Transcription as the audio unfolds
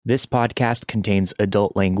This podcast contains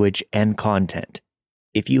adult language and content.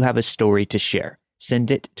 If you have a story to share, send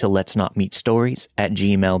it to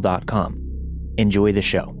letsnotmeetstories@gmail.com. Enjoy the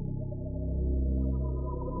show.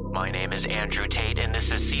 My name is Andrew Tate, and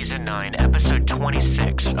this is Season 9, Episode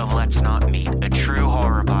 26 of Let's Not Meet, a true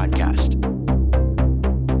horror podcast.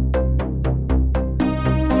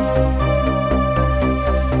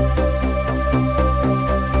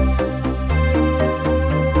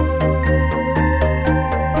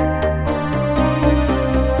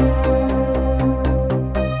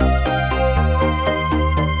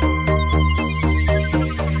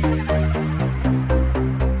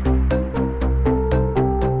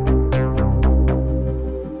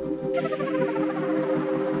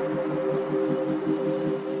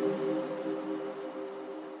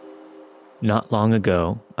 Not long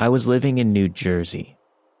ago, I was living in New Jersey.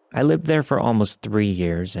 I lived there for almost 3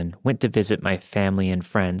 years and went to visit my family and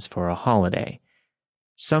friends for a holiday.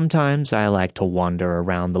 Sometimes I like to wander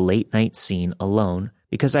around the late-night scene alone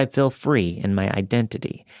because I feel free in my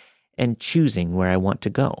identity and choosing where I want to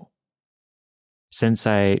go. Since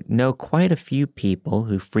I know quite a few people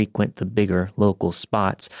who frequent the bigger local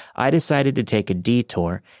spots, I decided to take a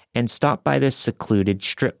detour and stop by this secluded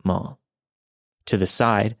strip mall. To the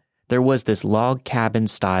side, there was this log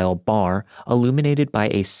cabin-style bar illuminated by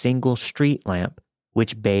a single street lamp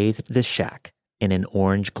which bathed the shack in an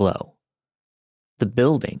orange glow. The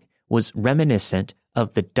building was reminiscent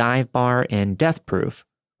of the dive bar in Death Proof,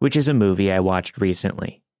 which is a movie I watched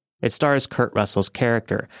recently. It stars Kurt Russell's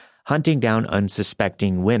character hunting down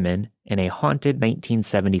unsuspecting women in a haunted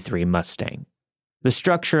 1973 Mustang. The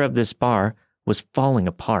structure of this bar was falling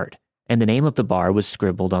apart, and the name of the bar was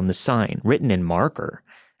scribbled on the sign, written in marker.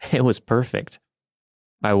 It was perfect.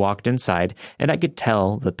 I walked inside, and I could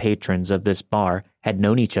tell the patrons of this bar had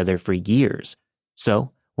known each other for years.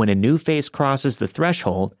 So, when a new face crosses the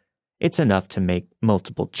threshold, it's enough to make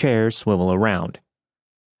multiple chairs swivel around.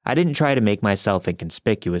 I didn't try to make myself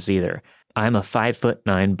inconspicuous either. I'm a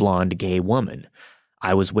 5'9" blonde gay woman.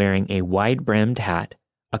 I was wearing a wide-brimmed hat,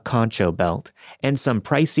 a concho belt, and some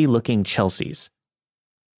pricey-looking Chelseas.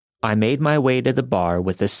 I made my way to the bar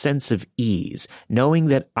with a sense of ease, knowing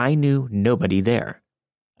that I knew nobody there.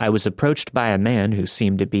 I was approached by a man who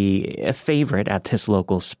seemed to be a favorite at this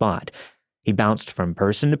local spot. He bounced from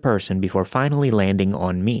person to person before finally landing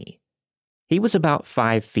on me. He was about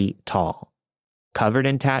 5 feet tall, covered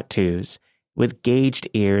in tattoos, with gauged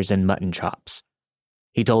ears and mutton chops.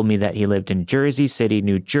 He told me that he lived in Jersey City,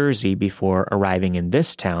 New Jersey before arriving in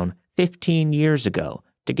this town 15 years ago,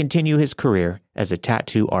 to continue his career as a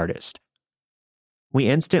tattoo artist. We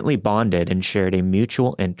instantly bonded and shared a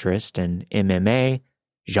mutual interest in MMA,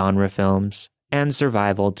 genre films, and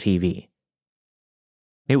survival TV.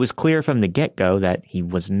 It was clear from the get-go that he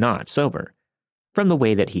was not sober. From the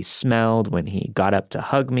way that he smelled when he got up to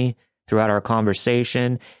hug me throughout our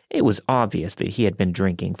conversation, it was obvious that he had been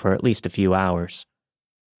drinking for at least a few hours.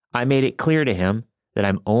 I made it clear to him that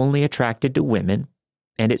I'm only attracted to women,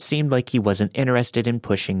 and it seemed like he wasn't interested in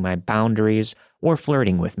pushing my boundaries or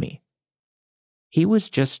flirting with me. He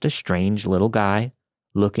was just a strange little guy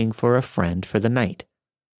looking for a friend for the night.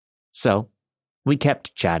 So, we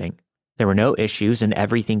kept chatting. There were no issues and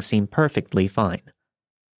everything seemed perfectly fine.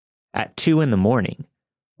 At 2 a.m,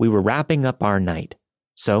 we were wrapping up our night,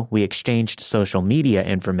 so we exchanged social media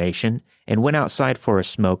information and went outside for a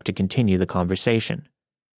smoke to continue the conversation.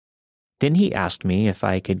 Then he asked me if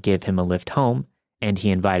I could give him a lift home, and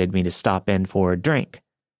he invited me to stop in for a drink,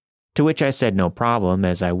 to which I said no problem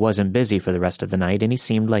as I wasn't busy for the rest of the night and he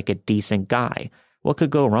seemed like a decent guy. What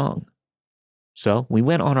could go wrong? So we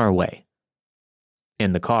went on our way.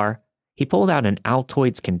 In the car, he pulled out an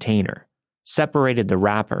Altoids container, separated the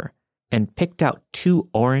wrapper, and picked out 2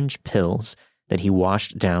 orange pills that he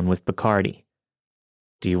washed down with Bacardi.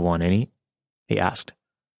 "Do you want any?" he asked.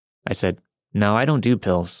 I said, "No, I don't do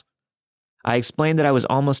pills." I explained that I was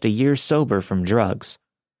almost a year sober from drugs.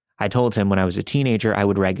 I told him when I was a teenager I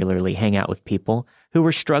would regularly hang out with people who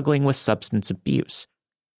were struggling with substance abuse.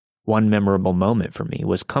 One memorable moment for me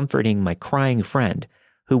was comforting my crying friend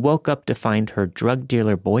who woke up to find her drug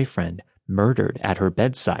dealer boyfriend murdered at her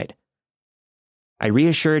bedside. I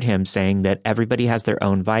reassured him, saying that everybody has their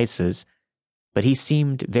own vices, but he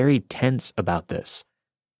seemed very tense about this.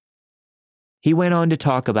 He went on to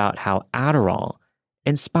talk about how Adderall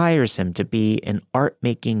inspires him to be an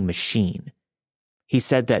art-making machine. He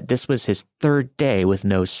said that this was his 3rd day with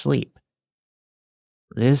no sleep.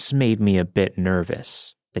 This made me a bit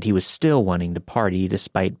nervous, that he was still wanting to party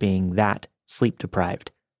despite being that sleep-deprived.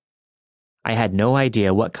 I had no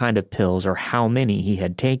idea what kind of pills or how many he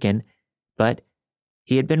had taken, but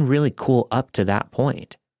he had been really cool up to that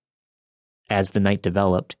point. As the night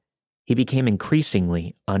developed, he became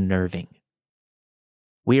increasingly unnerving.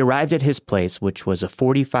 We arrived at his place, which was a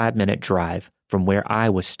 45-minute drive from where I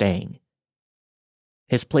was staying.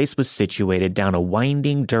 His place was situated down a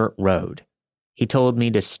winding dirt road. He told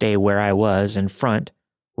me to stay where I was in front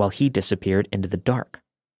while he disappeared into the dark.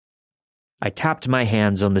 I tapped my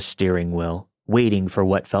hands on the steering wheel, waiting for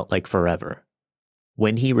what felt like forever.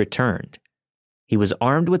 When he returned, he was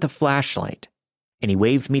armed with a flashlight, and he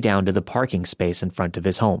waved me down to the parking space in front of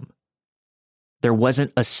his home. There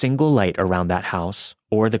wasn't a single light around that house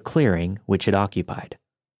or the clearing which it occupied.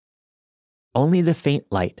 Only the faint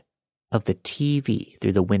light of the TV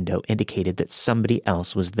through the window indicated that somebody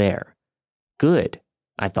else was there. Good,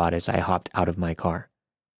 I thought as I hopped out of my car.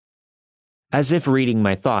 As if reading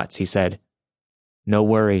my thoughts, he said, "No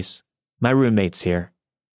worries. My roommate's here.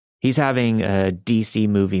 He's having a DC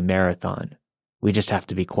movie marathon. We just have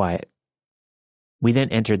to be quiet." We then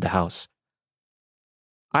entered the house.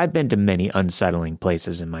 I've been to many unsettling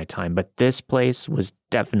places in my time, but this place was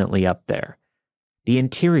definitely up there. The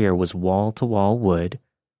interior was wall-to-wall wood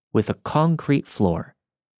with a concrete floor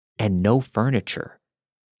and no furniture,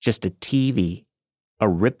 just a TV, a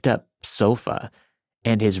ripped-up sofa,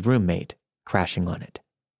 and his roommate crashing on it.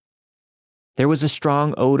 There was a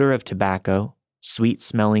strong odor of tobacco,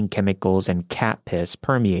 sweet-smelling chemicals, and cat piss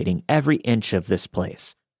permeating every inch of this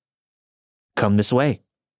place. "Come this way,"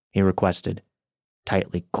 he requested,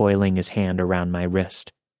 tightly coiling his hand around my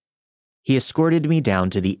wrist. He escorted me down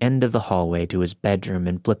to the end of the hallway to his bedroom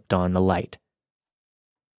and flipped on the light.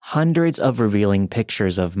 Hundreds of revealing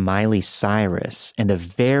pictures of Miley Cyrus and a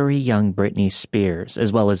very young Britney Spears,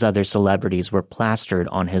 as well as other celebrities, were plastered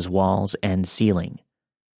on his walls and ceiling.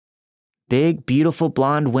 "Big, beautiful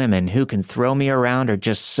blonde women who can throw me around are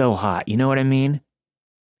just so hot, you know what I mean?"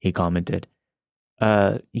 he commented.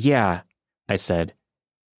 Yeah," I said,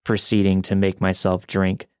 proceeding to make myself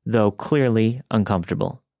drink, though clearly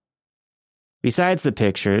uncomfortable. Besides the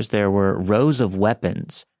pictures, there were rows of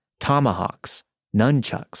weapons, tomahawks,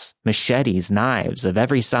 nunchucks, machetes, knives of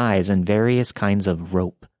every size, and various kinds of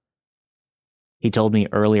rope. He told me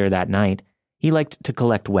earlier that night he liked to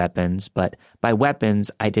collect weapons, but by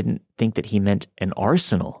weapons I didn't think that he meant an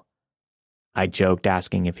arsenal. I joked,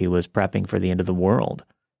 asking if he was prepping for the end of the world.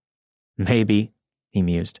 "Maybe," he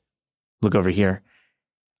mused. "Look over here.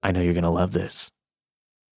 I know you're going to love this."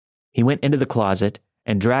 He went into the closet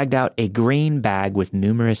and dragged out a green bag with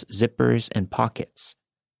numerous zippers and pockets.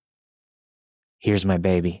 "Here's my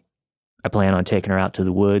baby. I plan on taking her out to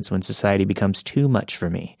the woods when society becomes too much for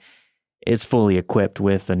me. It's fully equipped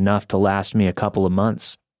with enough to last me a couple of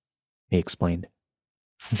months," he explained.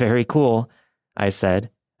 "Very cool," I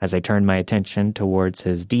said, as I turned my attention towards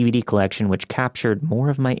his DVD collection, which captured more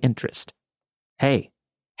of my interest. Hey,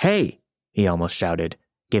 he almost shouted,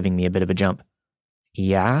 giving me a bit of a jump.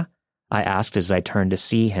 "Yeah?" I asked as I turned to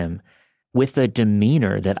see him, with a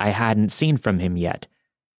demeanor that I hadn't seen from him yet.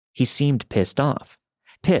 He seemed pissed off,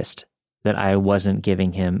 pissed that I wasn't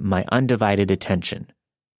giving him my undivided attention.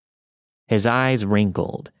 His eyes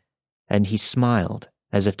wrinkled, and he smiled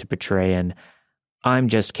as if to portray an "I'm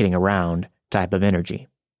just kidding around" type of energy.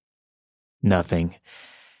 "Nothing.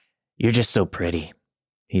 You're just so pretty,"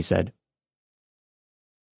 he said.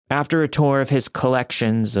 After a tour of his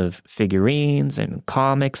collections of figurines and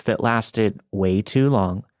comics that lasted way too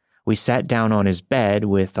long, we sat down on his bed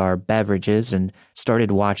with our beverages and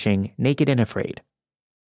started watching Naked and Afraid.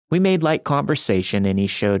 We made light conversation, and he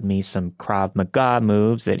showed me some Krav Maga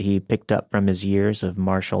moves that he picked up from his years of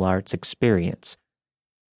martial arts experience.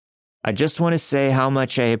 "I just want to say how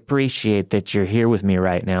much I appreciate that you're here with me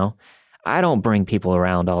right now. I don't bring people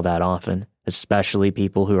around all that often, especially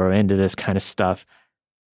people who are into this kind of stuff,"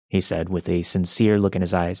 he said with a sincere look in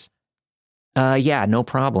his eyes. Yeah, no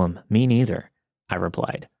problem. Me neither," I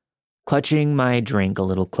replied, clutching my drink a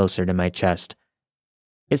little closer to my chest.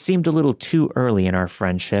 It seemed a little too early in our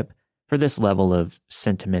friendship for this level of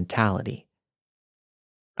sentimentality.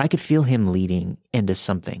 I could feel him leading into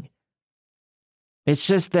something. "It's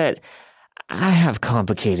just that I have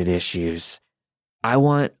complicated issues. I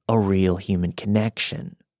want a real human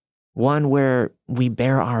connection, one where we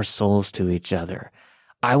bare our souls to each other.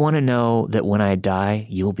 I want to know that when I die,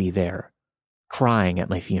 you'll be there, crying at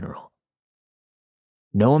my funeral.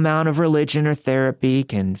 No amount of religion or therapy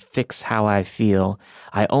can fix how I feel.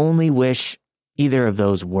 I only wish either of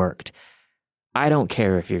those worked. I don't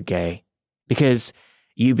care if you're gay, because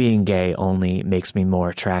you being gay only makes me more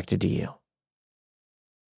attracted to you."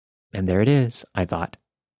 And there it is, I thought.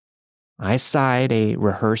 I sighed a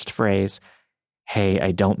rehearsed phrase. Hey,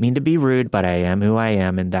 I don't mean to be rude, but I am who I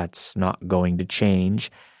am, and that's not going to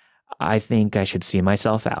change. I think I should see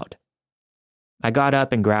myself out. I got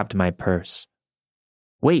up and grabbed my purse.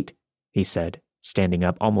 "Wait," he said, standing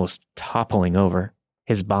up, almost toppling over.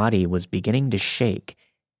 His body was beginning to shake,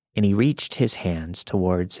 and he reached his hands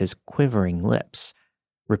towards his quivering lips,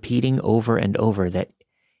 repeating over and over that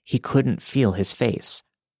he couldn't feel his face.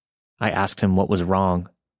 I asked him what was wrong,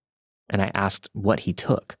 and I asked what he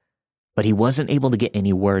took, but he wasn't able to get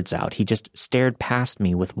any words out. He just stared past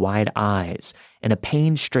me with wide eyes and a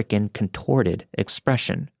pain-stricken, contorted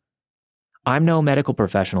expression. I'm no medical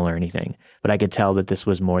professional or anything, but I could tell that this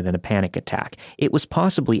was more than a panic attack. It was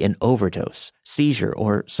possibly an overdose, seizure,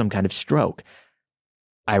 or some kind of stroke.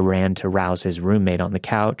 I ran to rouse his roommate on the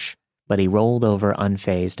couch, but he rolled over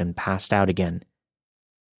unfazed and passed out again.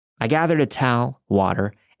 I gathered a towel,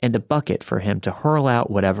 water, and a bucket for him to hurl out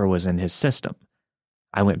whatever was in his system.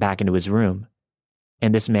 I went back into his room,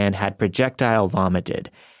 and this man had projectile vomited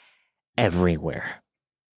everywhere.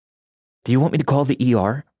 "Do you want me to call the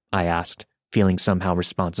ER?" I asked, feeling somehow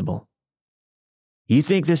responsible. "You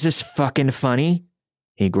think this is fucking funny?"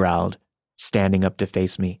 he growled, standing up to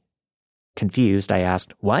face me. Confused, I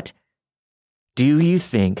asked, "What?" "Do you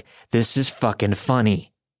think this is fucking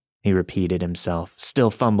funny?" he repeated himself,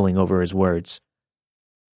 still fumbling over his words.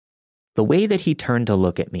 The way that he turned to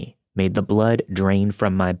look at me made the blood drain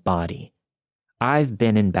from my body. I've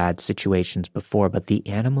been in bad situations before, but the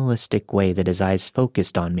animalistic way that his eyes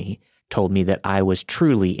focused on me told me that I was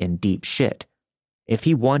truly in deep shit. If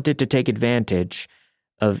he wanted to take advantage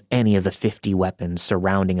of any of the 50 weapons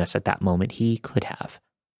surrounding us at that moment, he could have.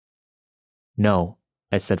 "No,"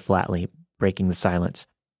 I said flatly, breaking the silence.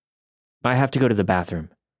 "I have to go to the bathroom."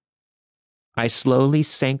 I slowly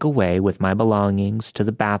sank away with my belongings to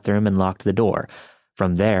the bathroom and locked the door.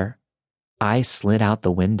 From there, I slid out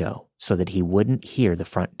the window so that he wouldn't hear the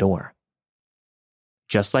front door.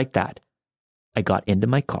 Just like that, I got into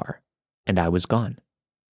my car and I was gone.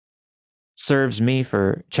 Serves me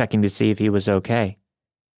for checking to see if he was okay.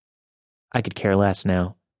 I could care less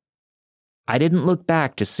now. I didn't look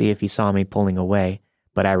back to see if he saw me pulling away,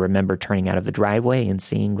 but I remember turning out of the driveway and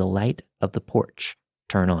seeing the light of the porch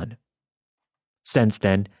turn on. Since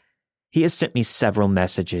then, he has sent me several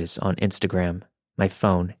messages on Instagram, my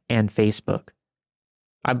phone, and Facebook.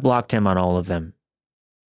 I blocked him on all of them.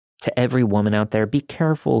 To every woman out there, be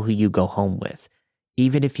careful who you go home with,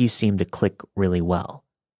 even if you seem to click really well.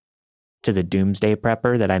 To the Doomsday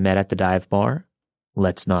prepper that I met at the dive bar,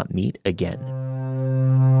 let's not meet again.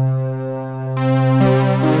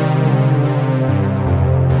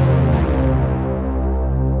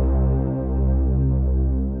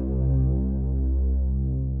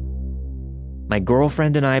 My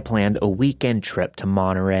girlfriend and I planned a weekend trip to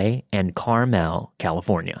Monterey and Carmel,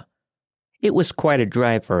 California. It was quite a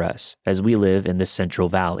drive for us, as we live in the Central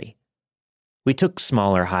Valley. We took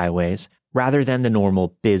smaller highways rather than the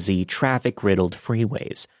normal busy, traffic-riddled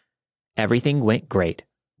freeways. Everything went great.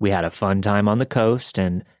 We had a fun time on the coast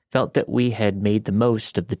and felt that we had made the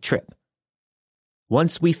most of the trip.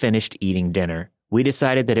 Once we finished eating dinner, we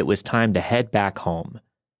decided that it was time to head back home.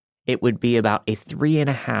 It would be about a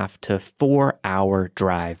 3.5 to 4 hour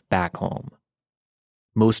drive back home.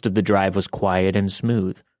 Most of the drive was quiet and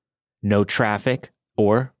smooth. No traffic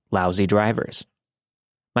or lousy drivers.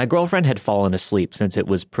 My girlfriend had fallen asleep since it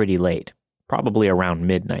was pretty late, probably around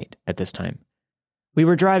midnight at this time. We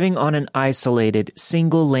were driving on an isolated,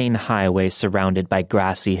 single-lane highway surrounded by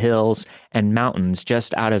grassy hills and mountains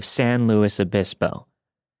just out of San Luis Obispo.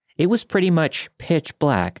 It was pretty much pitch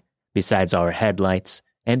black, besides our headlights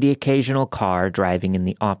and the occasional car driving in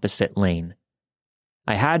the opposite lane.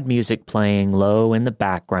 I had music playing low in the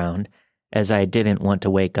background, as I didn't want to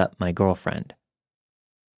wake up my girlfriend.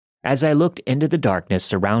 As I looked into the darkness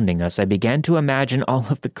surrounding us, I began to imagine all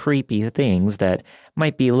of the creepy things that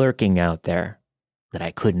might be lurking out there that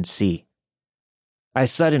I couldn't see. I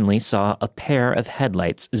suddenly saw a pair of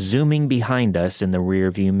headlights zooming behind us in the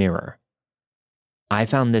rearview mirror. I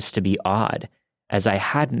found this to be odd, as I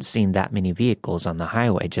hadn't seen that many vehicles on the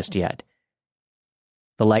highway just yet.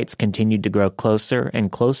 The lights continued to grow closer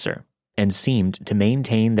and closer and seemed to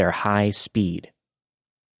maintain their high speed.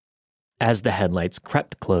 As the headlights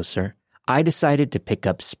crept closer, I decided to pick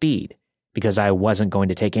up speed because I wasn't going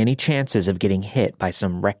to take any chances of getting hit by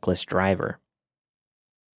some reckless driver.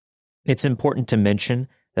 It's important to mention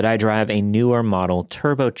that I drive a newer model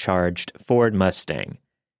turbocharged Ford Mustang.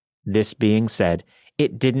 This being said,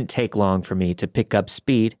 it didn't take long for me to pick up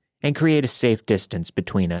speed and create a safe distance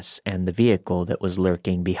between us and the vehicle that was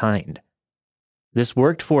lurking behind. This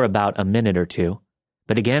worked for about a minute or two,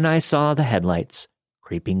 but again I saw the headlights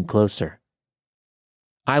creeping closer.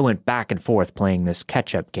 I went back and forth playing this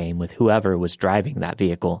catch-up game with whoever was driving that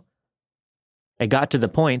vehicle. It got to the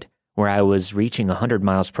point where I was reaching 100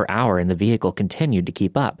 miles per hour and the vehicle continued to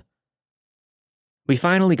keep up. We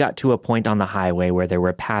finally got to a point on the highway where there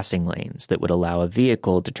were passing lanes that would allow a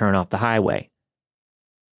vehicle to turn off the highway.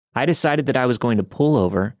 I decided that I was going to pull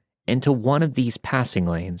over into one of these passing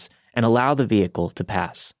lanes and allow the vehicle to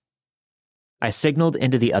pass. I signaled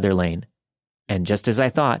into the other lane, and just as I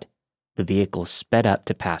thought, the vehicle sped up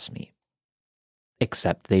to pass me.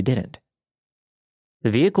 Except they didn't. The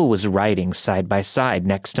vehicle was riding side by side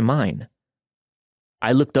next to mine.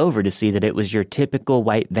 I looked over to see that it was your typical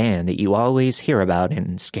white van that you always hear about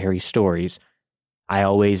in scary stories. I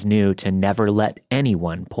always knew to never let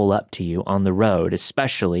anyone pull up to you on the road,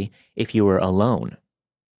 especially if you were alone.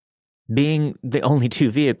 Being the only two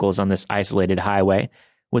vehicles on this isolated highway,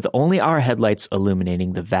 with only our headlights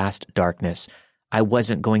illuminating the vast darkness, I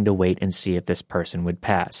wasn't going to wait and see if this person would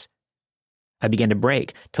pass. I began to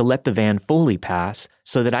brake to let the van fully pass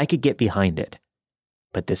so that I could get behind it.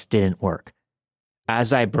 But this didn't work.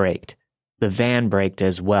 As I braked, the van braked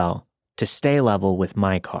as well to stay level with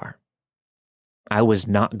my car. I was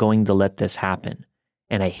not going to let this happen,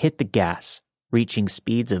 and I hit the gas, reaching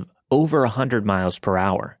speeds of over 100 miles per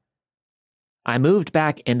hour. I moved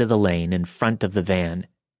back into the lane in front of the van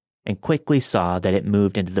and quickly saw that it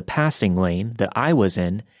moved into the passing lane that I was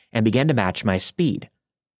in and began to match my speed.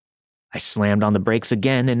 I slammed on the brakes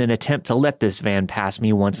again in an attempt to let this van pass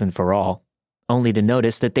me once and for all, only to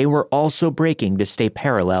notice that they were also braking to stay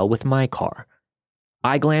parallel with my car.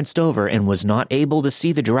 I glanced over and was not able to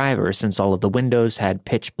see the driver since all of the windows had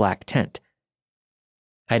pitch black tint.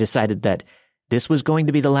 I decided that this was going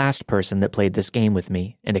to be the last person that played this game with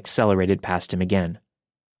me and accelerated past him again.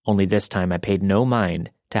 Only this time I paid no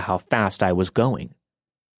mind to how fast I was going.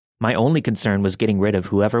 My only concern was getting rid of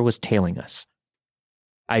whoever was tailing us.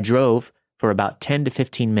 I drove for about 10 to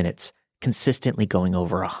 15 minutes, consistently going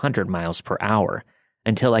over 100 miles per hour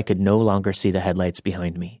until I could no longer see the headlights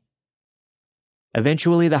behind me.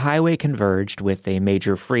 Eventually, the highway converged with a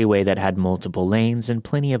major freeway that had multiple lanes and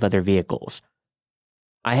plenty of other vehicles.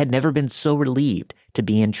 I had never been so relieved to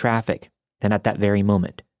be in traffic than at that very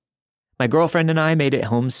moment. My girlfriend and I made it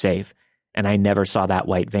home safe, and I never saw that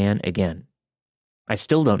white van again. I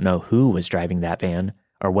still don't know who was driving that van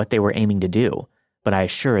or what they were aiming to do, but I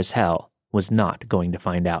sure as hell was not going to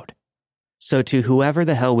find out. So to whoever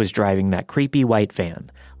the hell was driving that creepy white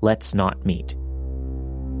van, let's not meet.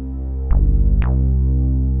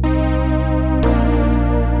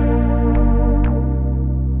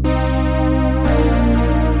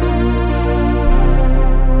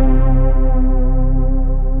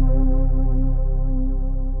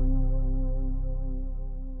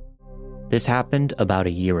 This happened about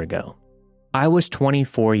a year ago. I was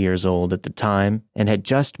 24 years old at the time and had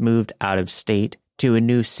just moved out of state to a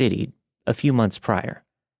new city a few months prior.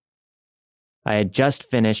 I had just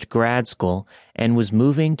finished grad school and was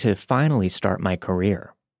moving to finally start my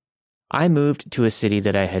career. I moved to a city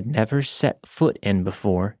that I had never set foot in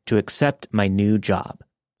before to accept my new job,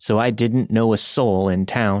 so I didn't know a soul in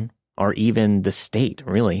town, or even the state,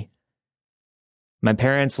 really. My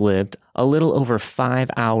parents lived a little over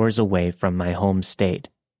 5 hours away from my home state.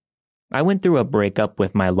 I went through a breakup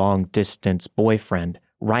with my long-distance boyfriend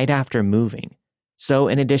right after moving, so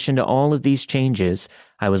in addition to all of these changes,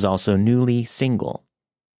 I was also newly single.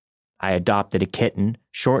 I adopted a kitten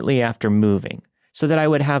shortly after moving so that I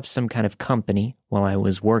would have some kind of company while I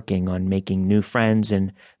was working on making new friends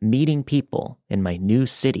and meeting people in my new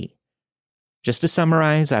city. Just to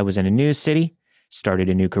summarize, I was in a new city, started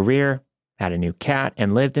a new career, had a new cat,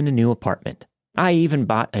 and lived in a new apartment. I even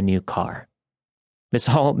bought a new car. This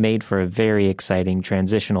all made for a very exciting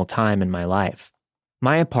transitional time in my life.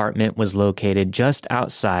 My apartment was located just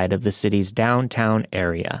outside of the city's downtown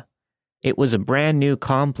area. It was a brand new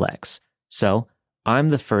complex, so I'm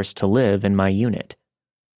the first to live in my unit.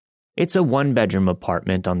 It's a one-bedroom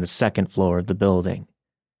apartment on the second floor of the building.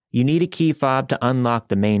 You need a key fob to unlock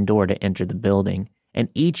the main door to enter the building, and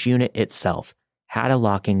each unit itself had a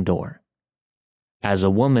locking door. As a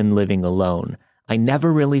woman living alone, I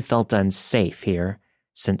never really felt unsafe here,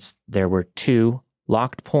 since there were 2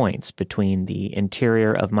 locked points between the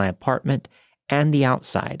interior of my apartment and the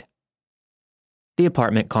outside. The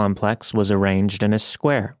apartment complex was arranged in a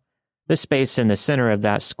square. The space in the center of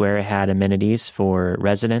that square had amenities for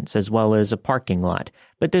residents as well as a parking lot,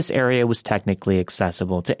 but this area was technically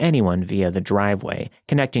accessible to anyone via the driveway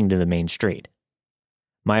connecting to the main street.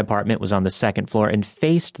 My apartment was on the second floor and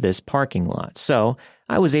faced this parking lot, so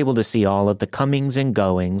I was able to see all of the comings and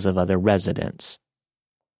goings of other residents.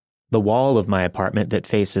 The wall of my apartment that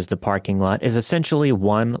faces the parking lot is essentially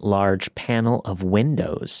one large panel of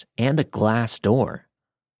windows and a glass door.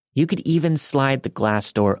 You could even slide the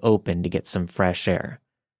glass door open to get some fresh air.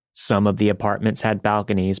 Some of the apartments had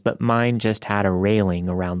balconies, but mine just had a railing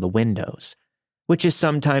around the windows, which is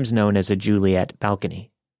sometimes known as a Juliet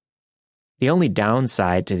balcony. The only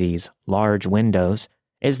downside to these large windows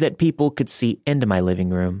is that people could see into my living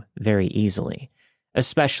room very easily,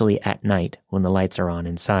 especially at night when the lights are on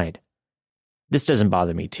inside. This doesn't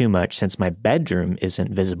bother me too much since my bedroom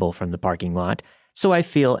isn't visible from the parking lot, so I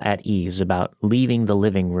feel at ease about leaving the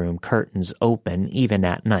living room curtains open even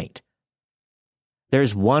at night.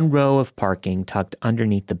 There's one row of parking tucked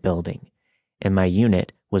underneath the building, and my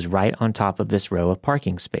unit was right on top of this row of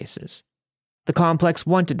parking spaces. The complex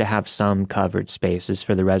wanted to have some covered spaces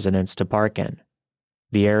for the residents to park in.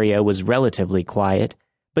 The area was relatively quiet,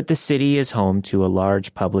 but the city is home to a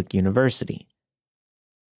large public university.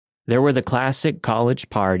 There were the classic college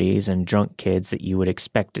parties and drunk kids that you would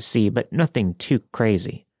expect to see, but nothing too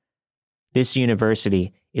crazy. This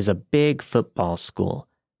university is a big football school,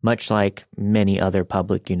 much like many other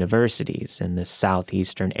public universities in the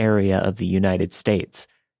southeastern area of the United States.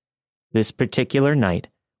 This particular night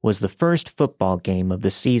was the first football game of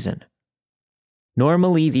the season.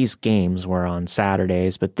 Normally these games were on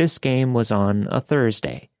Saturdays, but this game was on a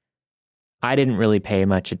Thursday. I didn't really pay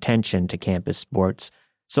much attention to campus sports,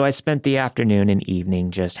 so I spent the afternoon and evening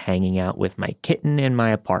just hanging out with my kitten in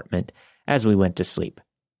my apartment as we went to sleep.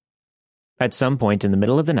 At some point in the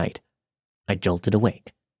middle of the night, I jolted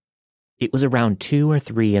awake. It was around 2 or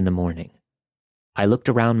 3 in the morning. I looked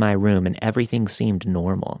around my room and everything seemed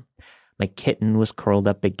normal. My kitten was curled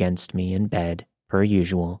up against me in bed, per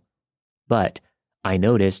usual. But I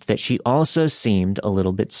noticed that she also seemed a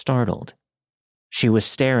little bit startled. She was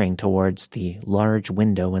staring towards the large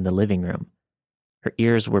window in the living room. Her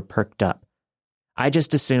ears were perked up. I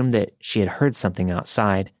just assumed that she had heard something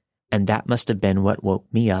outside, and that must have been what woke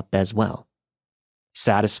me up as well.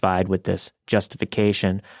 Satisfied with this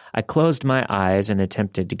justification, I closed my eyes and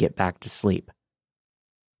attempted to get back to sleep.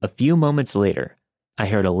 A few moments later, I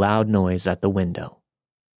heard a loud noise at the window.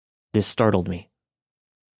 This startled me.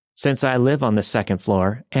 Since I live on the second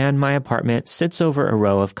floor and my apartment sits over a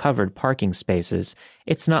row of covered parking spaces,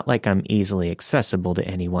 it's not like I'm easily accessible to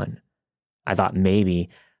anyone. I thought maybe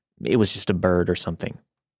it was just a bird or something.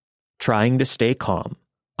 Trying to stay calm,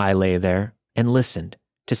 I lay there and listened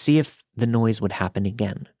to see if the noise would happen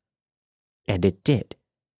again. And it did.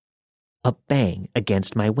 A bang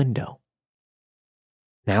against my window.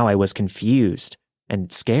 Now I was confused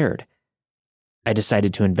and scared. I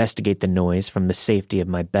decided to investigate the noise from the safety of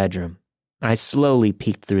my bedroom. I slowly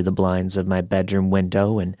peeked through the blinds of my bedroom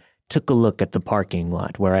window and took a look at the parking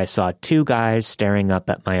lot where I saw 2 guys staring up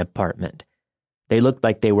at my apartment. They looked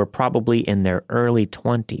like they were probably in their early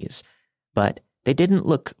 20s, but they didn't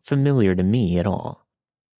look familiar to me at all.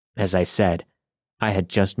 As I said, I had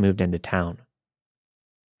just moved into town.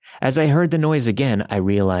 As I heard the noise again, I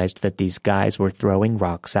realized that these guys were throwing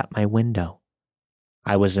rocks at my window.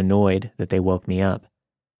 I was annoyed that they woke me up.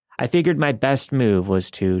 I figured my best move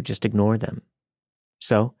was to just ignore them.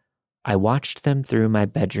 So I watched them through my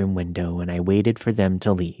bedroom window and I waited for them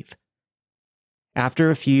to leave. After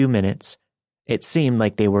a few minutes, it seemed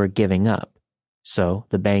like they were giving up, so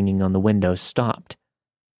the banging on the window stopped.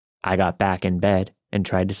 I got back in bed and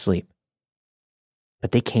tried to sleep.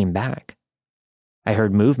 But they came back. I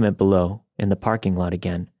heard movement below in the parking lot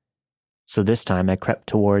again, so this time I crept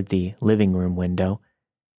toward the living room window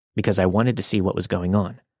because I wanted to see what was going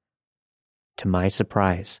on. To my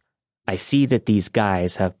surprise, I see that these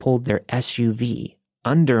guys have pulled their SUV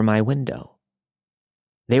under my window.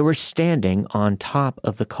 They were standing on top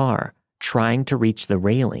of the car, trying to reach the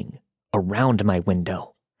railing around my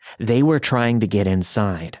window. They were trying to get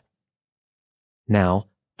inside. Now,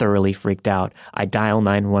 thoroughly freaked out, I dial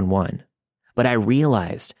 911, but I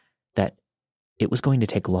realized that it was going to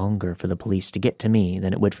take longer for the police to get to me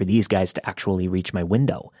than it would for these guys to actually reach my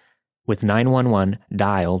window. With 911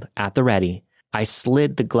 dialed at the ready, I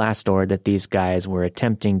slid the glass door that these guys were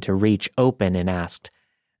attempting to reach open and asked,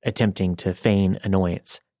 attempting to feign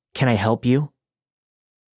annoyance, "Can I help you?"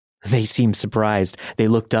 They seemed surprised. They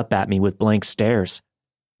looked up at me with blank stares.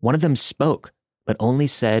 One of them spoke, but only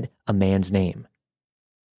said a man's name.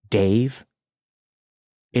 Dave?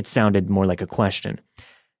 It sounded more like a question.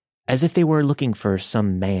 As if they were looking for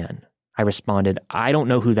some man, I responded, "I don't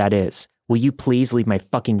know who that is. Will you please leave my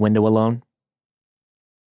fucking window alone?"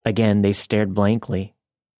 Again, they stared blankly,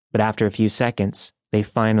 but after a few seconds, they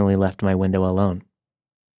finally left my window alone.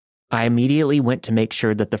 I immediately went to make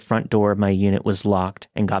sure that the front door of my unit was locked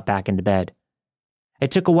and got back into bed.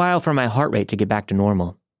 It took a while for my heart rate to get back to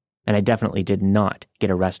normal, and I definitely did not get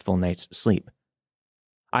a restful night's sleep.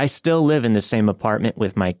 I still live in the same apartment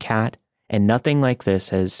with my cat, and nothing like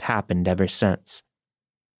this has happened ever since.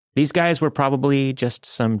 These guys were probably just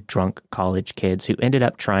some drunk college kids who ended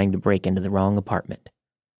up trying to break into the wrong apartment.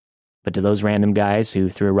 But to those random guys who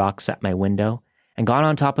threw rocks at my window and got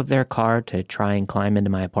on top of their car to try and climb into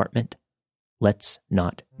my apartment, let's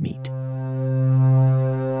not meet.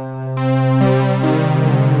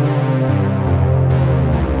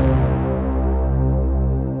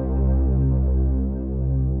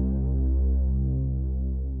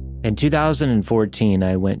 In 2014,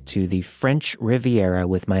 I went to the French Riviera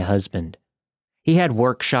with my husband. He had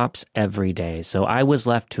workshops every day, so I was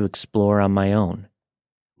left to explore on my own.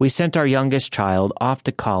 We sent our youngest child off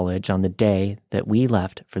to college on the day that we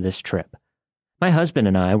left for this trip. My husband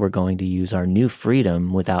and I were going to use our new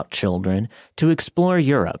freedom without children to explore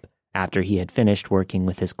Europe after he had finished working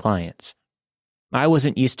with his clients. I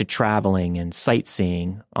wasn't used to traveling and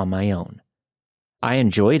sightseeing on my own. I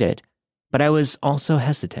enjoyed it, but I was also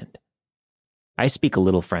hesitant. I speak a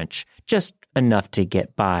little French, just enough to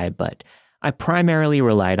get by, but I primarily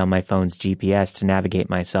relied on my phone's GPS to navigate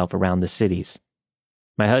myself around the cities.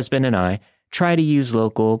 My husband and I try to use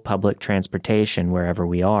local public transportation wherever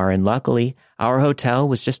we are, and luckily, our hotel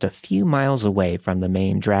was just a few miles away from the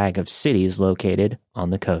main drag of cities located on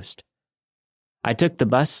the coast. I took the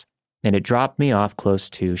bus, and it dropped me off close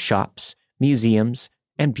to shops, museums,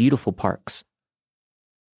 and beautiful parks.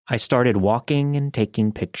 I started walking and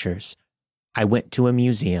taking pictures. I went to a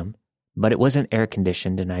museum, but it wasn't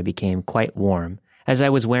air-conditioned and I became quite warm as I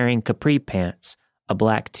was wearing capri pants, a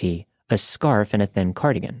black tee, a scarf, and a thin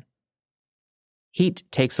cardigan. Heat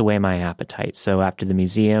takes away my appetite, so after the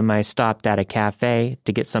museum, I stopped at a cafe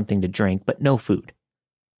to get something to drink, but no food.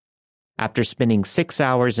 After spending 6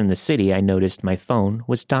 hours in the city, I noticed my phone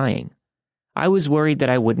was dying. I was worried that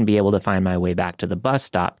I wouldn't be able to find my way back to the bus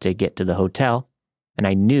stop to get to the hotel, and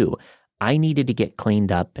I knew I needed to get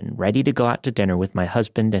cleaned up and ready to go out to dinner with my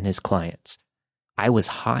husband and his clients. I was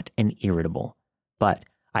hot and irritable, but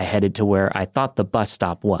I headed to where I thought the bus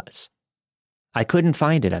stop was. I couldn't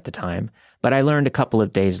find it at the time, but I learned a couple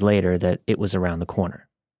of days later that it was around the corner.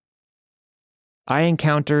 I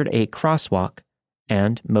encountered a crosswalk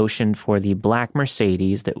and motioned for the black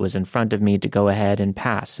Mercedes that was in front of me to go ahead and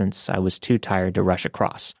pass since I was too tired to rush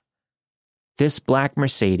across. This black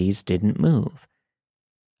Mercedes didn't move.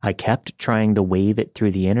 I kept trying to wave it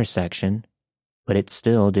through the intersection, but it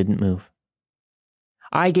still didn't move.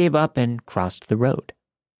 I gave up and crossed the road.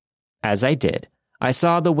 As I did, I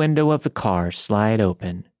saw the window of the car slide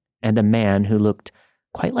open, and a man who looked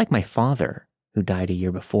quite like my father, who died a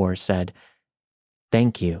year before, said,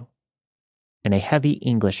 "Thank you," in a heavy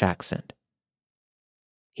English accent.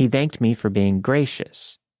 He thanked me for being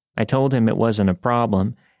gracious. I told him it wasn't a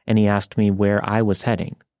problem, and he asked me where I was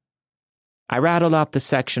heading. I rattled off the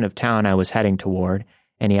section of town I was heading toward,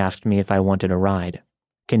 and he asked me if I wanted a ride.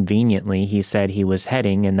 Conveniently, he said he was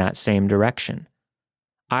heading in that same direction.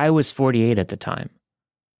 I was 48 at the time.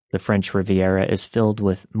 The French Riviera is filled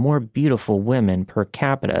with more beautiful women per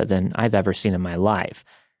capita than I've ever seen in my life.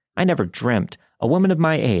 I never dreamt a woman of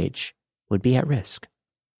my age would be at risk.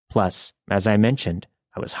 Plus, as I mentioned,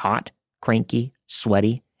 I was hot, cranky,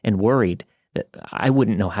 sweaty, and worried that I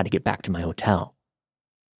wouldn't know how to get back to my hotel.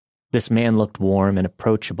 This man looked warm and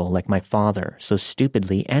approachable like my father, so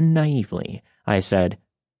stupidly and naively, I said,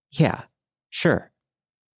 "Yeah, sure."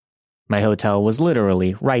 My hotel was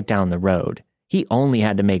literally right down the road. He only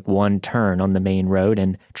had to make one turn on the main road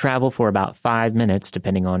and travel for about 5 minutes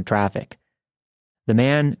depending on traffic. The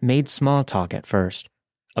man made small talk at first.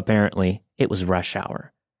 Apparently, it was rush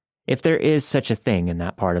hour. If there is such a thing in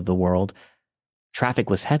that part of the world, traffic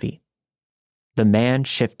was heavy. The man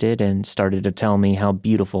shifted and started to tell me how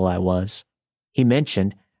beautiful I was. He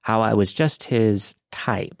mentioned how I was just his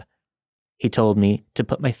type. He told me to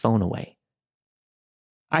put my phone away.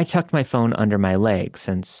 I tucked my phone under my leg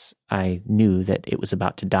since I knew that it was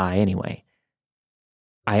about to die anyway.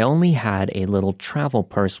 I only had a little travel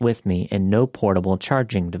purse with me and no portable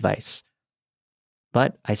charging device.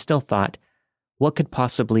 But I still thought, what could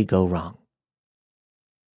possibly go wrong?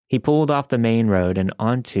 He pulled off the main road and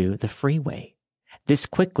onto the freeway. This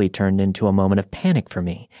quickly turned into a moment of panic for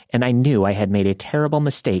me, and I knew I had made a terrible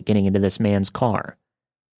mistake getting into this man's car.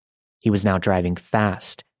 He was now driving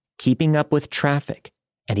fast, keeping up with traffic,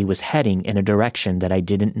 and he was heading in a direction that I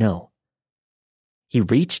didn't know. He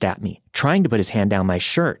reached at me, trying to put his hand down my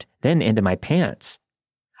shirt, then into my pants.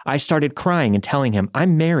 I started crying and telling him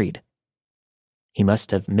I'm married. He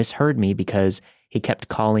must have misheard me because he kept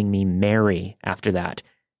calling me Mary after that.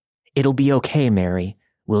 "It'll be okay, Mary.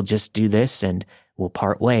 We'll just do this and we'll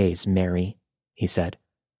part ways, Mary," he said.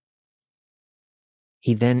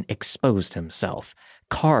 He then exposed himself.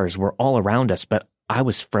 Cars were all around us, but I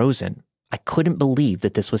was frozen. I couldn't believe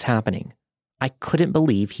that this was happening. I couldn't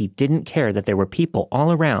believe he didn't care that there were people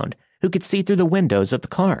all around who could see through the windows of the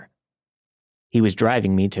car. He was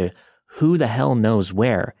driving me to who the hell knows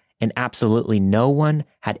where, and absolutely no one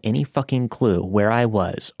had any fucking clue where I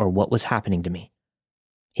was or what was happening to me.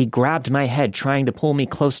 He grabbed my head trying to pull me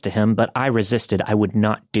close to him, but I resisted. I would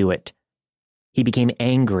not do it. He became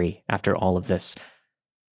angry after all of this.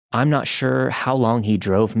 I'm not sure how long he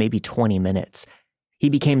drove, maybe 20 minutes. He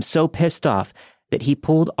became so pissed off that he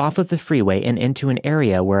pulled off of the freeway and into an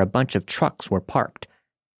area where a bunch of trucks were parked.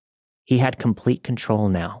 He had complete control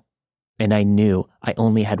now, and I knew I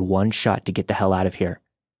only had one shot to get the hell out of here.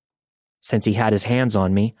 Since he had his hands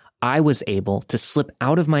on me, I was able to slip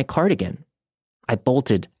out of my cardigan. I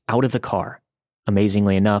bolted out of the car.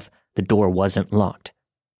 Amazingly enough, the door wasn't locked.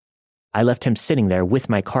 I left him sitting there with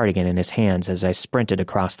my cardigan in his hands as I sprinted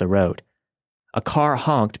across the road. A car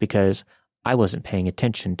honked because I wasn't paying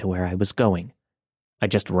attention to where I was going. I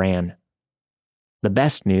just ran. The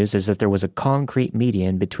best news is that there was a concrete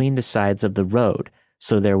median between the sides of the road,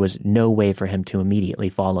 so there was no way for him to immediately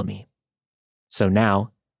follow me. So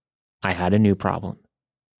now, I had a new problem.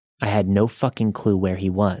 I had no fucking clue where he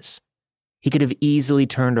was. He could have easily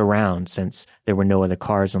turned around since there were no other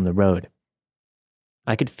cars on the road.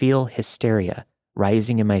 I could feel hysteria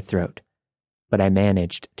rising in my throat, but I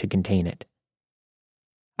managed to contain it.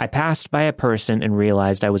 I passed by a person and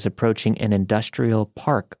realized I was approaching an industrial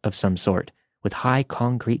park of some sort with high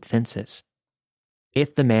concrete fences.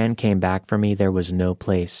 If the man came back for me, there was no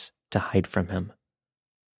place to hide from him.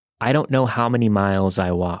 I don't know how many miles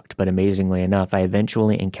I walked, but amazingly enough, I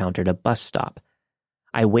eventually encountered a bus stop.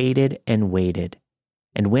 I waited, and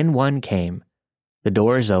when one came, the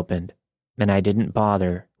doors opened, and I didn't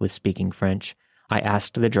bother with speaking French. I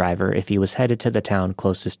asked the driver if he was headed to the town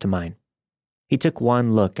closest to mine. He took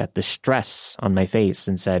one look at the stress on my face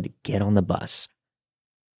and said, "Get on the bus."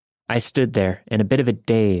 I stood there in a bit of a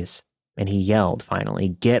daze, and he yelled finally,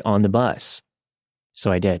 "Get on the bus."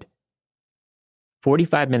 So I did.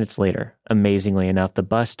 45 minutes later, amazingly enough, the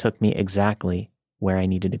bus took me exactly where I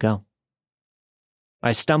needed to go.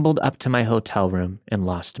 I stumbled up to my hotel room and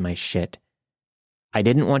lost my shit. I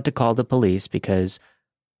didn't want to call the police because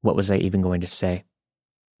what was I even going to say?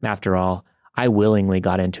 After all, I willingly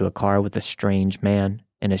got into a car with a strange man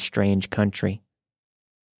in a strange country.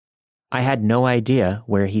 I had no idea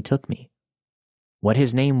where he took me, what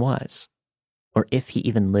his name was, or if he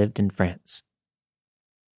even lived in France.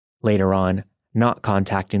 Later on, not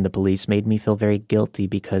contacting the police made me feel very guilty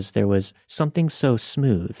because there was something so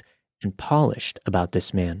smooth and polished about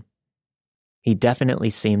this man. He definitely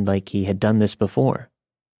seemed like he had done this before.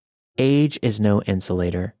 Age is no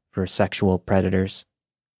insulator for sexual predators.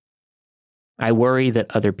 I worry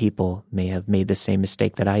that other people may have made the same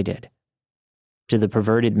mistake that I did. To the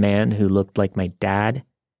perverted man who looked like my dad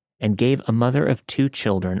and gave a mother of 2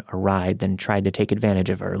 children a ride, then tried to take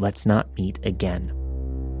advantage of her, let's not meet again.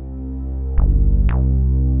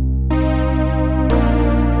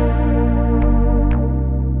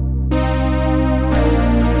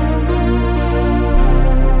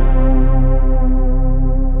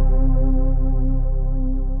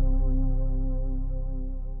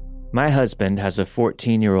 My husband has a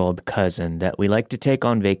 14-year-old cousin that we like to take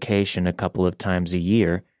on vacation a couple of times a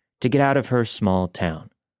year to get out of her small town.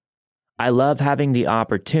 I love having the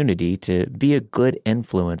opportunity to be a good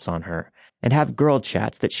influence on her and have girl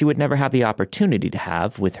chats that she would never have the opportunity to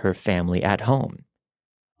have with her family at home.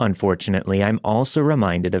 Unfortunately, I'm also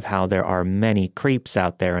reminded of how there are many creeps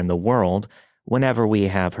out there in the world whenever we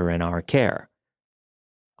have her in our care.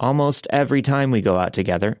 Almost every time we go out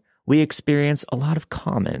together, we experience a lot of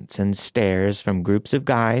comments and stares from groups of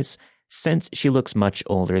guys since she looks much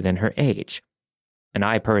older than her age, and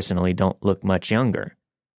I personally don't look much younger.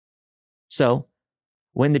 So,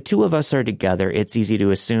 when the two of us are together, it's easy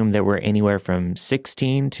to assume that we're anywhere from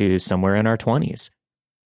 16 to somewhere in our 20s.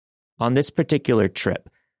 On this particular trip,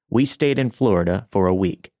 we stayed in Florida for a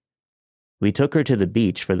week. We took her to the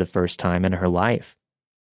beach for the first time in her life.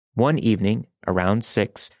 One evening, around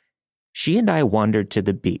 6, she and I wandered to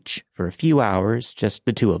the beach for a few hours, just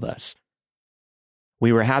the two of us.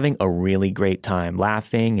 We were having a really great time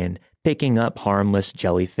laughing and picking up harmless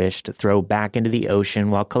jellyfish to throw back into the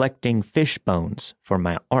ocean while collecting fish bones for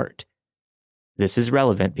my art. This is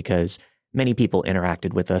relevant because many people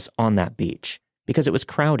interacted with us on that beach because it was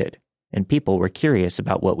crowded and people were curious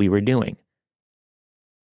about what we were doing.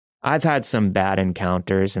 I've had some bad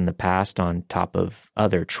encounters in the past on top of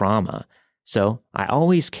other trauma, so I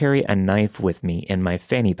always carry a knife with me in my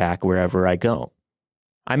fanny pack wherever I go.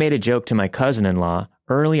 I made a joke to my cousin-in-law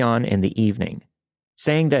early on in the evening,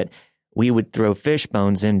 saying that we would throw fish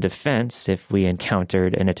bones in defense if we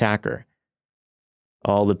encountered an attacker.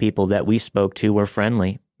 All the people that we spoke to were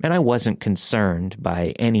friendly, and I wasn't concerned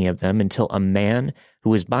by any of them until a man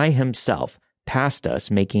who was by himself passed us,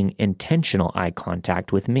 making intentional eye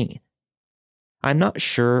contact with me. I'm not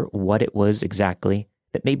sure what it was exactly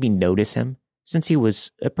that made me notice him, since he was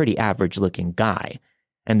a pretty average-looking guy,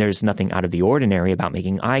 and there's nothing out of the ordinary about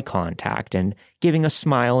making eye contact and giving a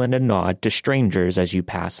smile and a nod to strangers as you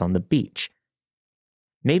pass on the beach.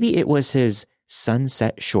 Maybe it was his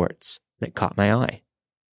sunset shorts that caught my eye.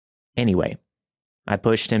 Anyway, I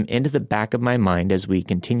pushed him into the back of my mind as we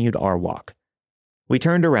continued our walk. We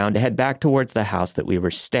turned around to head back towards the house that we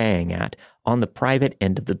were staying at on the private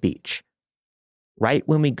end of the beach. Right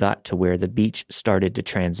when we got to where the beach started to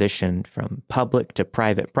transition from public to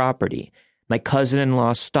private property, my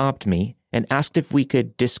cousin-in-law stopped me and asked if we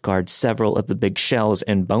could discard several of the big shells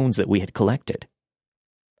and bones that we had collected.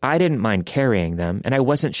 I didn't mind carrying them, and I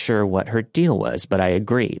wasn't sure what her deal was, but I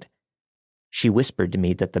agreed. She whispered to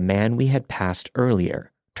me that the man we had passed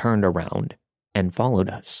earlier turned around and followed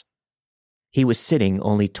us. He was sitting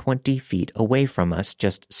only 20 feet away from us,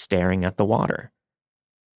 just staring at the water.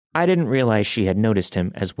 I didn't realize she had noticed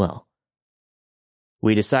him as well.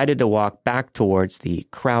 We decided to walk back towards the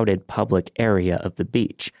crowded public area of the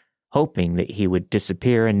beach, hoping that he would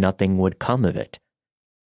disappear and nothing would come of it.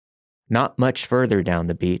 Not much further down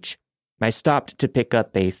the beach, I stopped to pick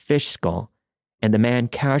up a fish skull, and the man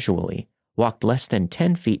casually walked less than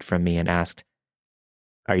 10 feet from me and asked,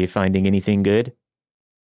 "Are you finding anything good?"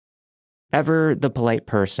 Ever the polite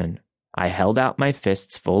person, I held out my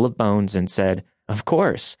fists full of bones and said, "Of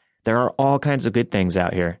course, there are all kinds of good things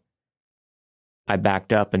out here." I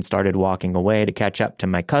backed up and started walking away to catch up to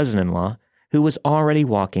my cousin-in-law, who was already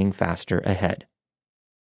walking faster ahead.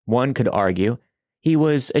 One could argue he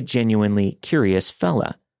was a genuinely curious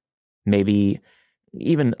fella, maybe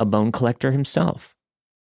even a bone collector himself.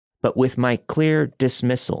 But with my clear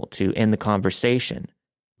dismissal to end the conversation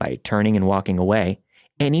by turning and walking away,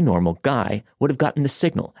 any normal guy would have gotten the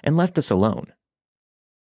signal and left us alone.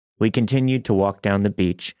 We continued to walk down the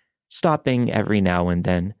beach, stopping every now and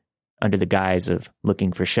then under the guise of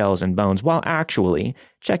looking for shells and bones while actually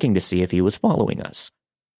checking to see if he was following us.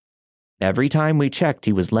 Every time we checked,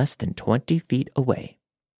 he was less than 20 feet away.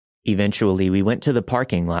 Eventually, we went to the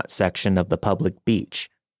parking lot section of the public beach.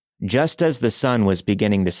 Just as the sun was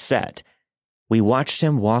beginning to set, we watched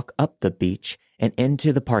him walk up the beach and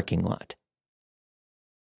into the parking lot.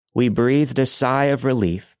 We breathed a sigh of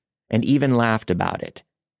relief and even laughed about it,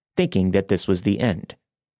 thinking that this was the end.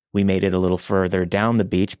 We made it a little further down the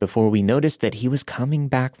beach before we noticed that he was coming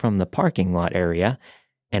back from the parking lot area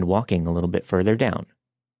and walking a little bit further down.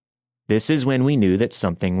 This is when we knew that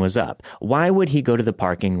something was up. Why would he go to the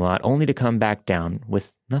parking lot only to come back down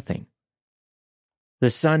with nothing? The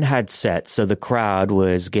sun had set, so the crowd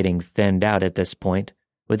was getting thinned out at this point,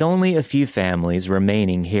 with only a few families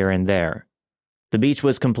remaining here and there. The beach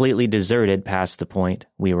was completely deserted past the point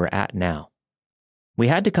we were at now. We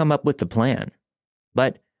had to come up with a plan,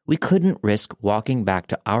 but we couldn't risk walking back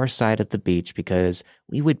to our side of the beach because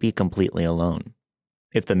we would be completely alone.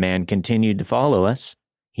 If the man continued to follow us,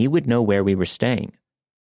 he would know where we were staying.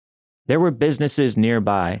 There were businesses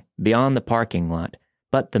nearby, beyond the parking lot,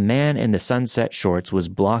 but the man in the sunset shorts was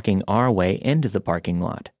blocking our way into the parking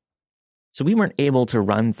lot. So we weren't able to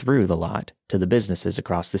run through the lot to the businesses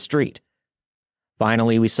across the street.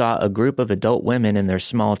 Finally, we saw a group of adult women and their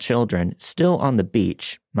small children still on the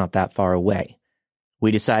beach, not that far away. We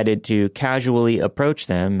decided to casually approach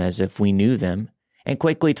them as if we knew them and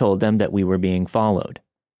quickly told them that we were being followed.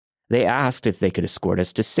 They asked if they could escort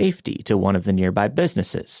us to safety to one of the nearby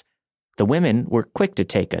businesses. The women were quick to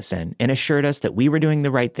take us in and assured us that we were doing the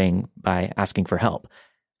right thing by asking for help,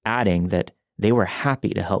 adding that they were happy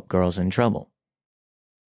to help girls in trouble.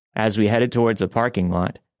 As we headed towards the parking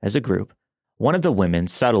lot as a group, one of the women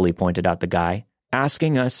subtly pointed out the guy,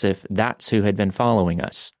 asking us if that's who had been following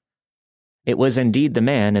us. It was indeed the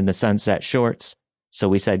man in the sunset shorts, so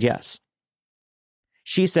we said yes.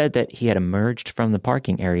 She said that he had emerged from the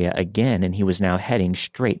parking area again and he was now heading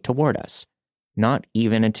straight toward us, not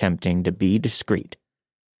even attempting to be discreet.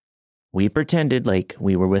 We pretended like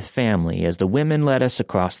we were with family as the women led us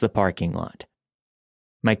across the parking lot.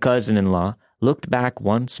 My cousin-in-law looked back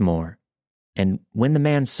once more, and when the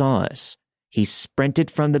man saw us, he sprinted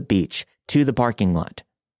from the beach to the parking lot.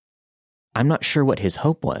 I'm not sure what his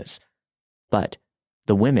hope was, but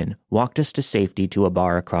the women walked us to safety to a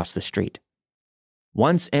bar across the street.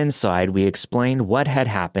 Once inside, we explained what had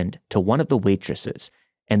happened to one of the waitresses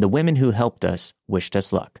and the women who helped us wished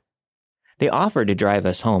us luck. They offered to drive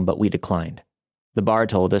us home, but we declined. The bar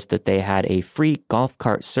told us that they had a free golf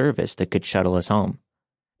cart service that could shuttle us home.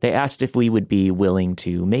 They asked if we would be willing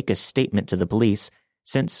to make a statement to the police,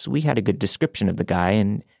 since we had a good description of the guy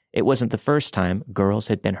and it wasn't the first time girls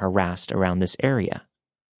had been harassed around this area.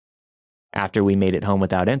 After we made it home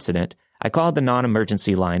without incident, I called the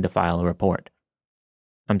non-emergency line to file a report.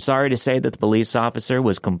 I'm sorry to say that the police officer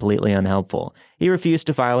was completely unhelpful. He refused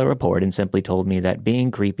to file a report and simply told me that being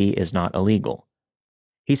creepy is not illegal.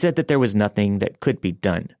 He said that there was nothing that could be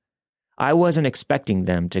done. I wasn't expecting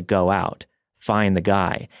them to go out, find the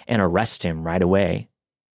guy, and arrest him right away.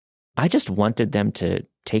 I just wanted them to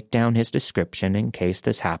take down his description in case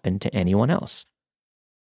this happened to anyone else.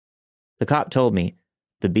 The cop told me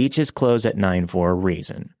the beach is closed at 9 for a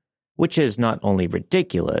reason, which is not only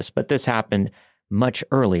ridiculous, but this happened much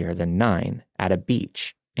earlier than 9 at a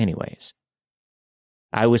beach anyways.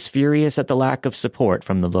 I was furious at the lack of support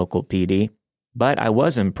from the local PD, but I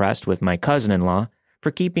was impressed with my cousin-in-law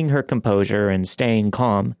for keeping her composure and staying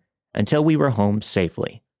calm until we were home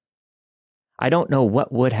safely. I don't know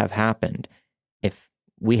what would have happened if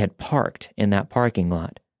we had parked in that parking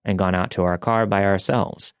lot and gone out to our car by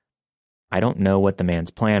ourselves. I don't know what the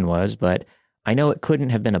man's plan was, but I know it couldn't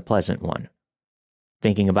have been a pleasant one.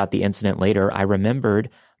 Thinking about the incident later, I remembered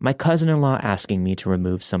my cousin-in-law asking me to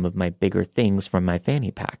remove some of my bigger things from my fanny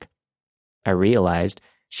pack. I realized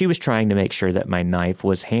she was trying to make sure that my knife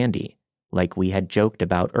was handy, like we had joked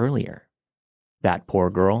about earlier. That poor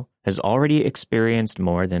girl has already experienced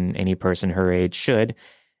more than any person her age should,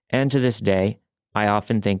 and to this day, I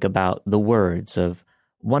often think about the words of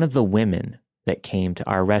one of the women that came to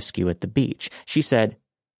our rescue at the beach. She said,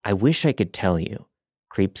 "I wish I could tell you,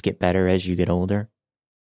 creeps get better as you get older,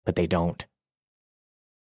 but they don't."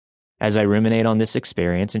 As I ruminate on this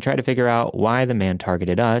experience and try to figure out why the man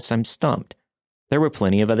targeted us, I'm stumped. There were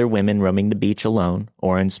plenty of other women roaming the beach alone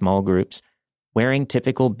or in small groups, wearing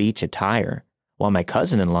typical beach attire, while my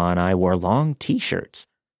cousin-in-law and I wore long t-shirts.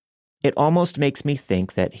 It almost makes me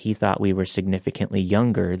think that he thought we were significantly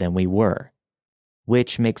younger than we were,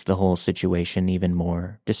 which makes the whole situation even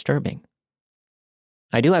more disturbing.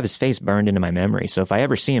 I do have his face burned into my memory, so if I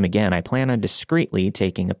ever see him again, I plan on discreetly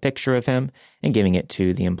taking a picture of him and giving it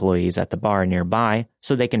to the employees at the bar nearby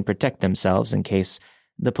so they can protect themselves in case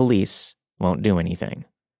the police won't do anything.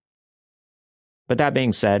 But that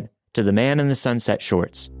being said, to the man in the sunset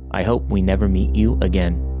shorts, I hope we never meet you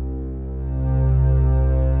again.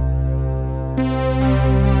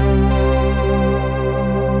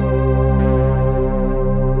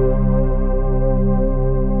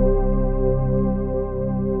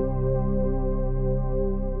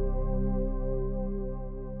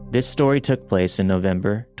 This story took place in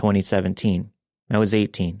November 2017. I was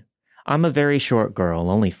 18. I'm a very short girl,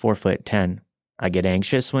 only 4'10". I get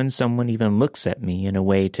anxious when someone even looks at me in a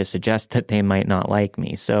way to suggest that they might not like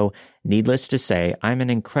me, so needless to say, I'm an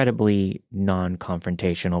incredibly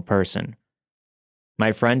non-confrontational person.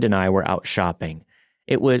 My friend and I were out shopping.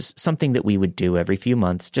 It was something that we would do every few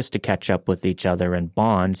months just to catch up with each other and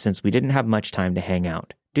bond since we didn't have much time to hang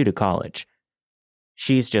out due to college.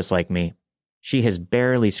 She's just like me. She has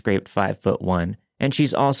barely scraped 5'1", and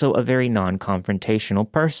she's also a very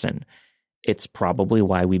non-confrontational person. It's probably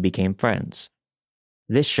why we became friends.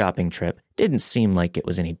 This shopping trip didn't seem like it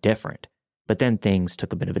was any different, but then things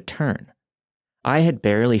took a bit of a turn. I had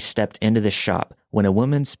barely stepped into the shop when a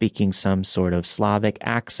woman speaking some sort of Slavic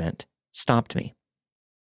accent stopped me.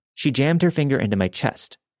 She jammed her finger into my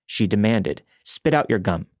chest. She demanded, "Spit out your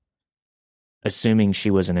gum." Assuming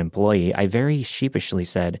she was an employee, I very sheepishly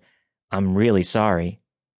said, "I'm really sorry."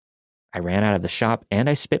 I ran out of the shop and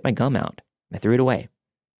I spit my gum out. I threw it away.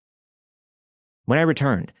 When I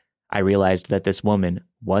returned, I realized that this woman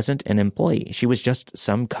wasn't an employee. She was just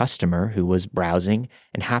some customer who was browsing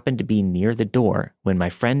and happened to be near the door when my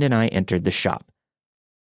friend and I entered the shop.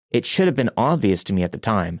 It should have been obvious to me at the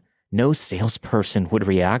time. No salesperson would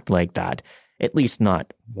react like that, at least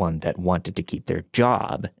not one that wanted to keep their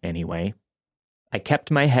job anyway. I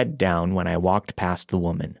kept my head down when I walked past the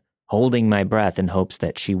woman, holding my breath in hopes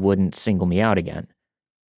that she wouldn't single me out again.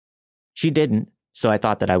 She didn't, so I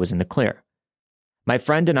thought that I was in the clear. My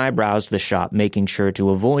friend and I browsed the shop, making sure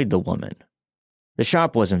to avoid the woman. The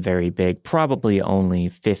shop wasn't very big, probably only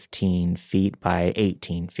 15 feet by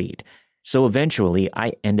 18 feet, so eventually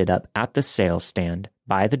I ended up at the sales stand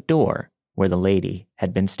by the door where the lady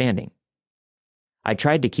had been standing. I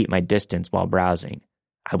tried to keep my distance while browsing.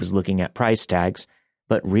 I was looking at price tags,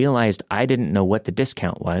 but realized I didn't know what the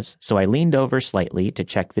discount was, so I leaned over slightly to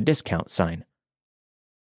check the discount sign.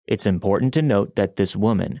 It's important to note that this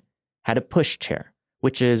woman had a pushchair,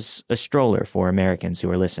 which is a stroller for Americans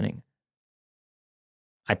who are listening.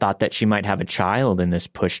 I thought that she might have a child in this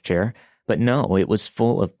pushchair, but no, it was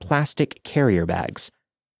full of plastic carrier bags.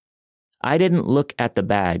 I didn't look at the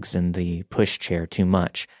bags in the pushchair too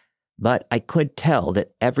much, but I could tell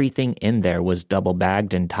that everything in there was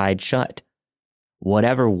double-bagged and tied shut.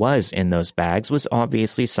 Whatever was in those bags was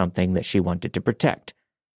obviously something that she wanted to protect.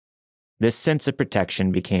 This sense of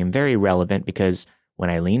protection became very relevant because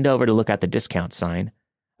when I leaned over to look at the discount sign,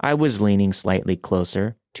 I was leaning slightly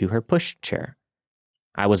closer to her pushchair.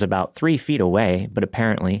 I was about 3 feet away, but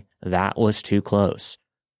apparently that was too close.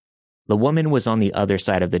 The woman was on the other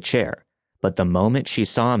side of the chair, but the moment she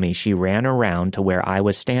saw me, she ran around to where I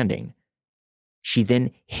was standing. She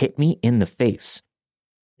then hit me in the face.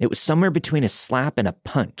 It was somewhere between a slap and a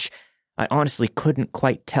punch. I honestly couldn't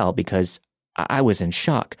quite tell because I was in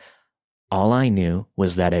shock. All I knew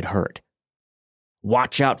was that it hurt.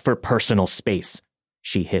 "Watch out for personal space,"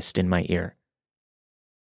 she hissed in my ear.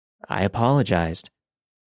 I apologized.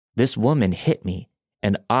 This woman hit me,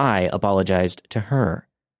 and I apologized to her.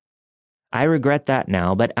 I regret that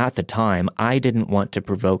now, but at the time, I didn't want to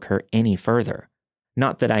provoke her any further.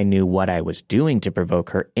 Not that I knew what I was doing to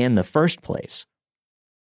provoke her in the first place.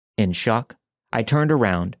 In shock, I turned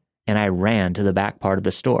around and I ran to the back part of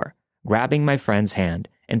the store, grabbing my friend's hand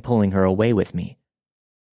and pulling her away with me.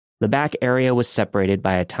 The back area was separated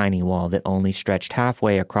by a tiny wall that only stretched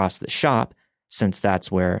halfway across the shop, since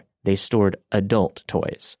that's where they stored adult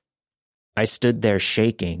toys. I stood there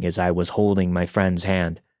shaking as I was holding my friend's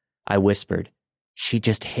hand. I whispered, "She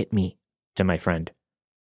just hit me," to my friend.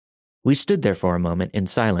 We stood there for a moment in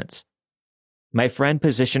silence. My friend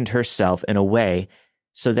positioned herself in a way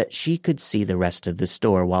so that she could see the rest of the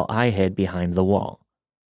store while I hid behind the wall.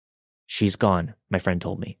 "She's gone," my friend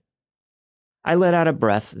told me. I let out a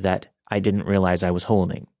breath that I didn't realize I was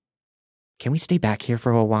holding. "Can we stay back here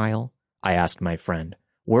for a while?" I asked my friend,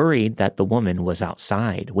 worried that the woman was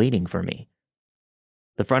outside waiting for me.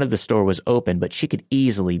 The front of the store was open, but she could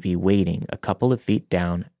easily be waiting a couple of feet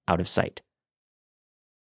down out of sight.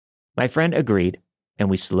 My friend agreed, and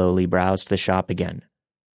we slowly browsed the shop again.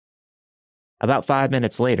 About 5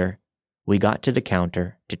 minutes later, we got to the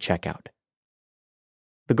counter to check out.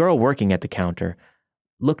 The girl working at the counter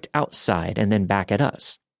looked outside and then back at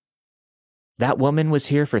us. "That woman was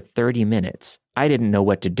here for 30 minutes. I didn't know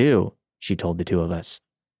what to do," she told the two of us.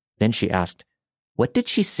 Then she asked, "What did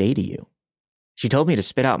she say to you?" "She told me to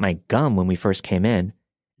spit out my gum when we first came in,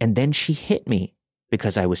 and then she hit me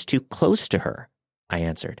because I was too close to her," I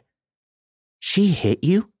answered. "She hit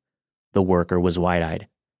you?" The worker was wide-eyed.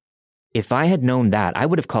 "If I had known that, I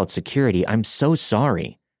would have called security. I'm so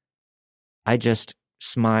sorry." I just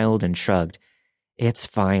smiled and shrugged. "It's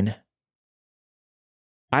fine."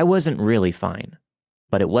 I wasn't really fine,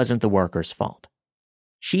 but it wasn't the worker's fault.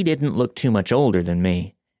 She didn't look too much older than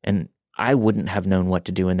me, and I wouldn't have known what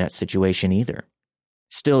to do in that situation either.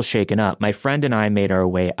 Still shaken up, my friend and I made our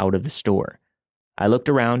way out of the store. I looked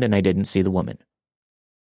around and I didn't see the woman.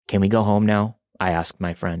 "Can we go home now?" I asked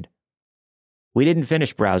my friend. We didn't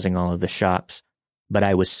finish browsing all of the shops, but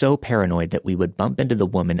I was so paranoid that we would bump into the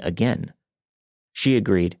woman again. She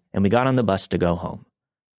agreed, and we got on the bus to go home.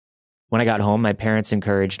 When I got home, my parents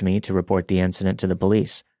encouraged me to report the incident to the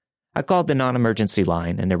police. I called the non-emergency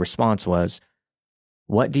line, and their response was,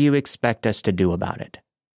 "What do you expect us to do about it?"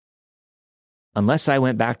 Unless I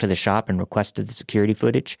went back to the shop and requested the security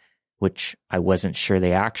footage, which I wasn't sure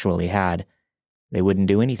they actually had, they wouldn't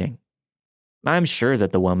do anything. I'm sure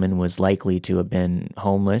that the woman was likely to have been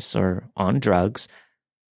homeless or on drugs.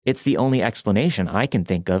 It's the only explanation I can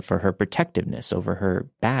think of for her protectiveness over her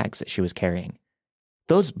bags that she was carrying.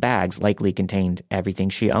 Those bags likely contained everything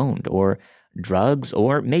she owned, or drugs,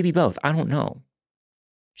 or maybe both, I don't know.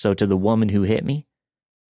 So to the woman who hit me,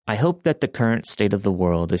 I hope that the current state of the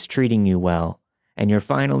world is treating you well, and you're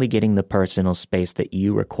finally getting the personal space that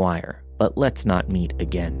you require, but let's not meet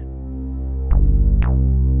again.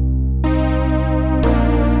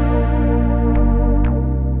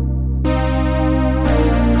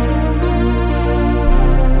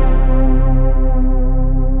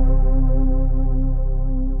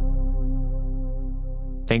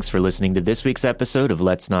 Thanks for listening to this week's episode of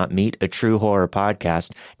Let's Not Meet, a true horror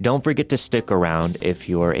podcast. Don't forget to stick around if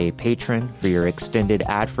you're a patron for your extended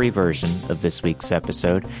ad-free version of this week's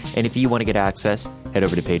episode. And if you want to get access, head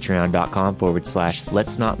over to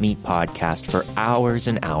patreon.com/Let's Not Meet podcast for hours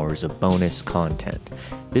and hours of bonus content.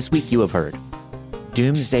 This week you have heard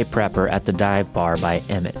Doomsday Prepper at the Dive Bar by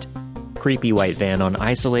Emmett, Creepy White Van on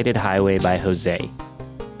Isolated Highway by Jose,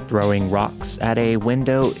 Throwing Rocks at a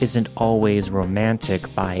Window Isn't Always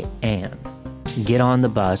Romantic by Anne, Get on the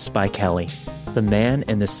Bus by Kelly, The Man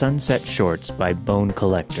in the Sunset Shorts by Bone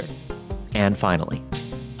Collector. And finally,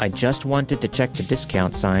 I Just Wanted to Check the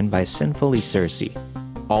Discount Sign by Sinfully Circe.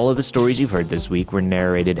 All of the stories you've heard this week were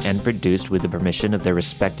narrated and produced with the permission of their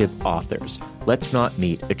respective authors. Let's Not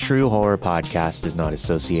Meet, a true horror podcast, is not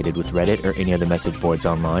associated with Reddit or any other message boards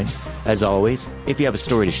online. As always, if you have a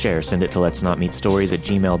story to share, send it to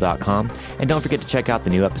letsnotmeetstories@gmail.com. And don't forget to check out the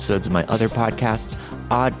new episodes of my other podcasts,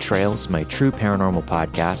 Odd Trails, my true paranormal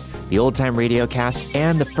podcast, the Old Time Radio Cast,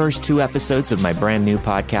 and the first 2 episodes of my brand new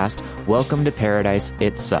podcast, Welcome to Paradise,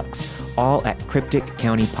 It Sucks, all at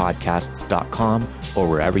crypticcountypodcasts.com or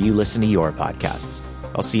wherever you listen to your podcasts.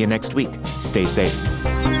 I'll see you next week. Stay safe.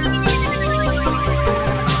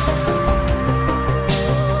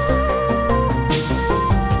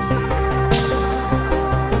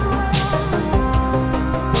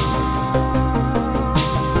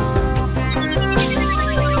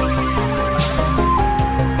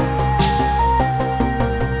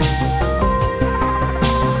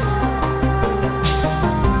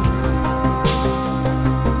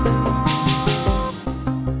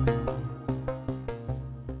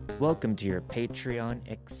 Welcome to your Patreon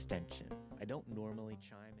extension. I don't normally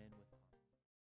chime in.